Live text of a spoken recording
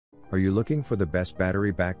Are you looking for the best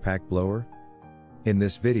battery backpack blower? In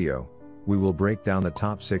this video, we will break down the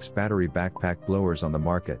top 6 battery backpack blowers on the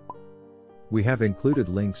market. We have included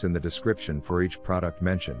links in the description for each product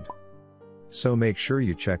mentioned. So make sure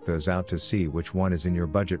you check those out to see which one is in your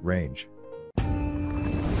budget range.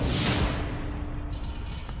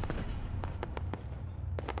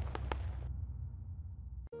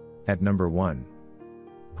 At number 1.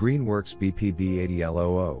 Greenworks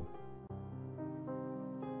BPB80L00.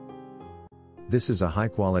 This is a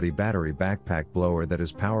high-quality battery backpack blower that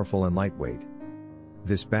is powerful and lightweight.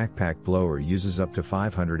 This backpack blower uses up to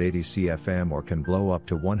 580 CFM or can blow up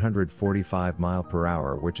to 145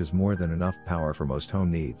 mph, which is more than enough power for most home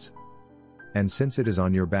needs. And since it is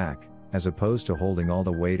on your back, as opposed to holding all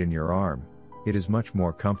the weight in your arm, it is much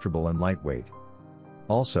more comfortable and lightweight.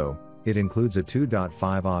 Also, it includes a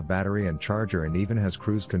 2.5 Ah battery and charger and even has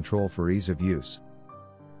cruise control for ease of use.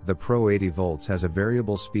 The Pro 80 volts has a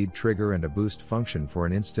variable speed trigger and a boost function for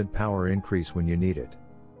an instant power increase when you need it.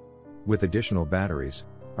 With additional batteries,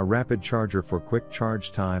 a rapid charger for quick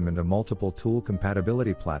charge time and a multiple tool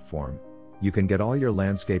compatibility platform, you can get all your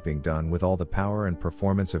landscaping done with all the power and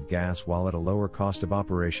performance of gas while at a lower cost of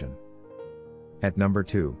operation. At number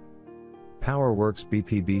 2. PowerWorks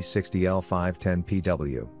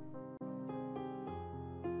BPB60L510PW.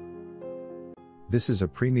 This is a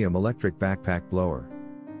premium electric backpack blower.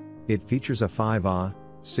 It features a 5 Ah,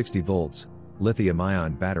 60 volts,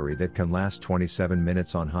 lithium-ion battery that can last 27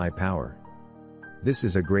 minutes on high power. This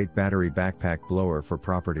is a great battery backpack blower for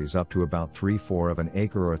properties up to about 3/4 of an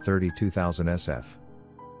acre or 32,000 SF.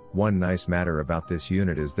 One nice matter about this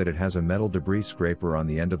unit is that it has a metal debris scraper on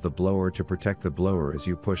the end of the blower to protect the blower as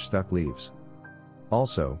you push stuck leaves.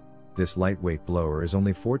 Also, this lightweight blower is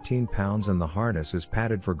only 14 pounds and the harness is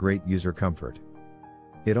padded for great user comfort.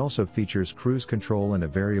 It also features cruise control and a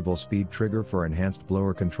variable speed trigger for enhanced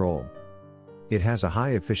blower control. It has a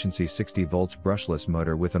high-efficiency 60 volts brushless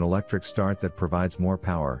motor with an electric start that provides more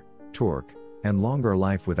power, torque, and longer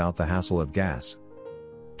life without the hassle of gas.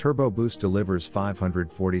 Turbo Boost delivers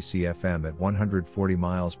 540 CFM at 140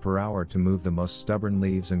 mph to move the most stubborn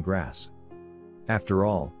leaves and grass. After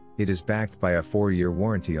all, it is backed by a 4-year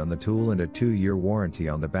warranty on the tool and a 2-year warranty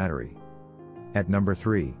on the battery. At number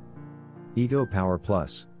 3. Ego Power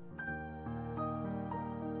Plus.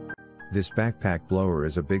 This backpack blower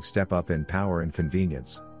is a big step up in power and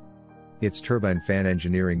convenience. Its turbine fan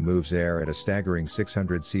engineering moves air at a staggering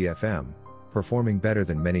 600 CFM, performing better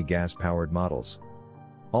than many gas-powered models.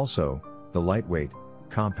 Also, the lightweight,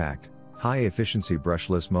 compact, high-efficiency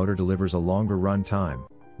brushless motor delivers a longer run time,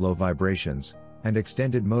 low vibrations, and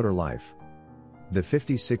extended motor life. The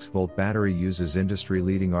 56-volt battery uses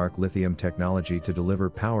industry-leading ARC lithium technology to deliver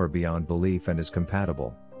power beyond belief and is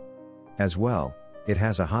compatible. As well, it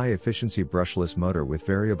has a high-efficiency brushless motor with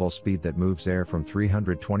variable speed that moves air from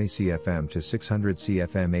 320 CFM to 600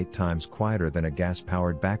 CFM 8 times quieter than a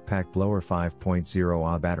gas-powered backpack blower 5.0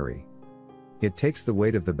 Ah battery. It takes the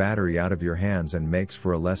weight of the battery out of your hands and makes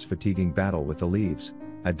for a less fatiguing battle with the leaves,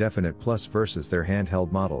 a definite plus versus their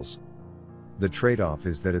handheld models. The trade-off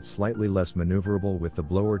is that it's slightly less maneuverable with the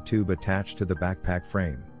blower tube attached to the backpack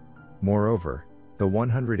frame. Moreover, the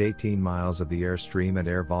 118 miles of the airstream and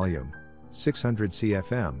air volume, 600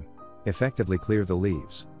 CFM, effectively clear the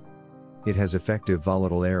leaves. It has effective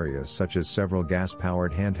volatile areas such as several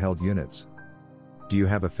gas-powered handheld units. Do you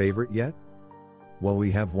have a favorite yet? Well,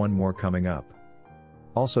 we have one more coming up.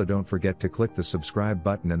 Also, don't forget to click the subscribe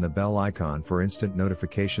button and the bell icon for instant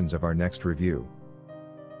notifications of our next review.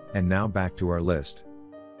 And now back to our list.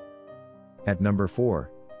 At number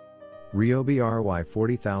 4. Ryobi RY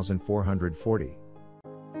 40440.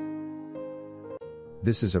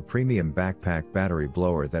 This is a premium backpack battery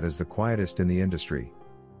blower that is the quietest in the industry.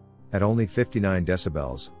 At only 59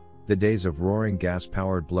 decibels, the days of roaring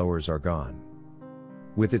gas-powered blowers are gone.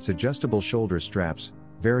 With its adjustable shoulder straps,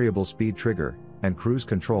 variable speed trigger, and cruise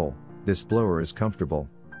control, this blower is comfortable.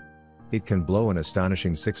 It can blow an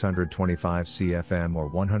astonishing 625 CFM or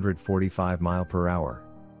 145 mph.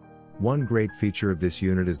 One great feature of this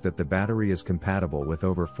unit is that the battery is compatible with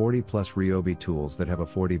over 40 plus Ryobi tools that have a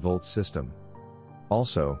 40-volt system.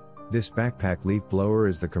 Also, this backpack leaf blower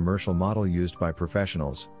is the commercial model used by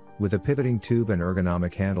professionals, with a pivoting tube and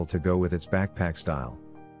ergonomic handle to go with its backpack style.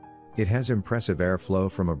 It has impressive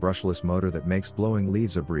airflow from a brushless motor that makes blowing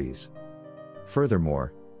leaves a breeze.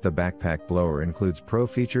 Furthermore, the backpack blower includes pro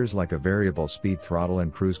features like a variable speed throttle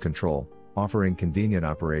and cruise control, offering convenient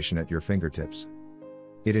operation at your fingertips.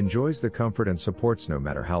 It enjoys the comfort and supports no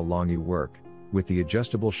matter how long you work, with the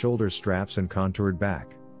adjustable shoulder straps and contoured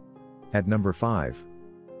back. At number 5.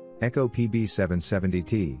 Echo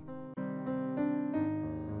PB770T.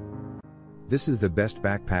 This is the best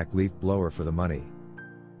backpack leaf blower for the money.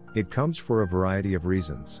 It comes for a variety of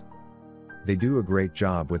reasons. They do a great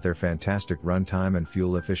job with their fantastic runtime and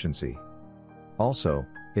fuel efficiency. Also,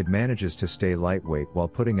 it manages to stay lightweight while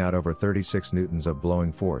putting out over 36 newtons of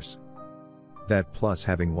blowing force. That plus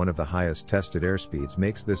having one of the highest tested airspeeds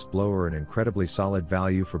makes this blower an incredibly solid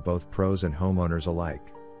value for both pros and homeowners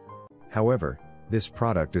alike. However, this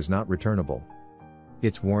product is not returnable.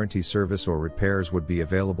 Its warranty service or repairs would be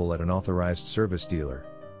available at an authorized service dealer.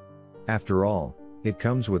 After all, it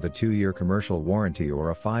comes with a 2-year commercial warranty or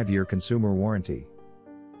a 5-year consumer warranty.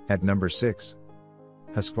 At number 6.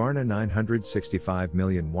 Husqvarna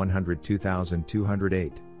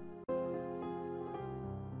 965,102,208.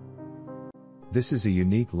 This is a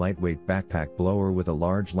unique lightweight backpack blower with a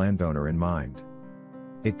large landowner in mind.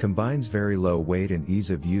 It combines very low weight and ease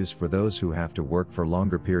of use for those who have to work for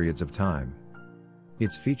longer periods of time.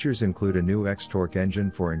 Its features include a new X-Torque engine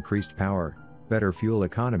for increased power, better fuel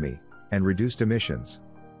economy, and reduced emissions.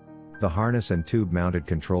 The harness and tube-mounted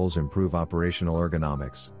controls improve operational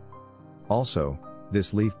ergonomics. Also,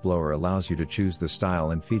 this leaf blower allows you to choose the style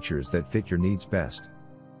and features that fit your needs best.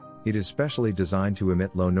 It is specially designed to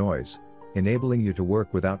emit low noise, enabling you to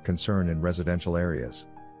work without concern in residential areas.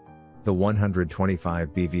 The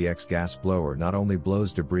 125 BVX gas blower not only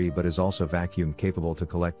blows debris but is also vacuum capable to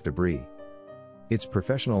collect debris. Its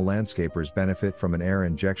professional landscapers benefit from an air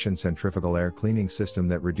injection centrifugal air cleaning system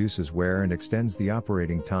that reduces wear and extends the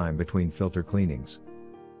operating time between filter cleanings.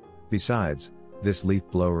 Besides, this leaf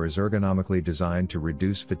blower is ergonomically designed to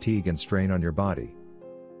reduce fatigue and strain on your body.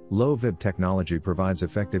 Low VIB technology provides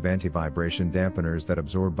effective anti-vibration dampeners that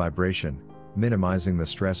absorb vibration, minimizing the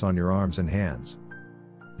stress on your arms and hands.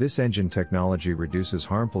 This engine technology reduces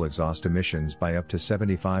harmful exhaust emissions by up to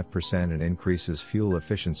 75% and increases fuel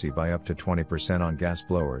efficiency by up to 20% on gas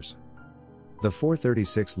blowers. The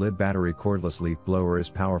 436 lib battery cordless leaf blower is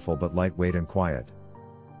powerful but lightweight and quiet.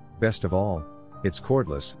 Best of all, it's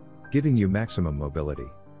cordless, giving you maximum mobility.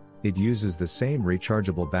 It uses the same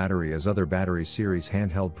rechargeable battery as other battery series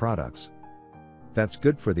handheld products. That's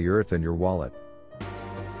good for the earth and your wallet.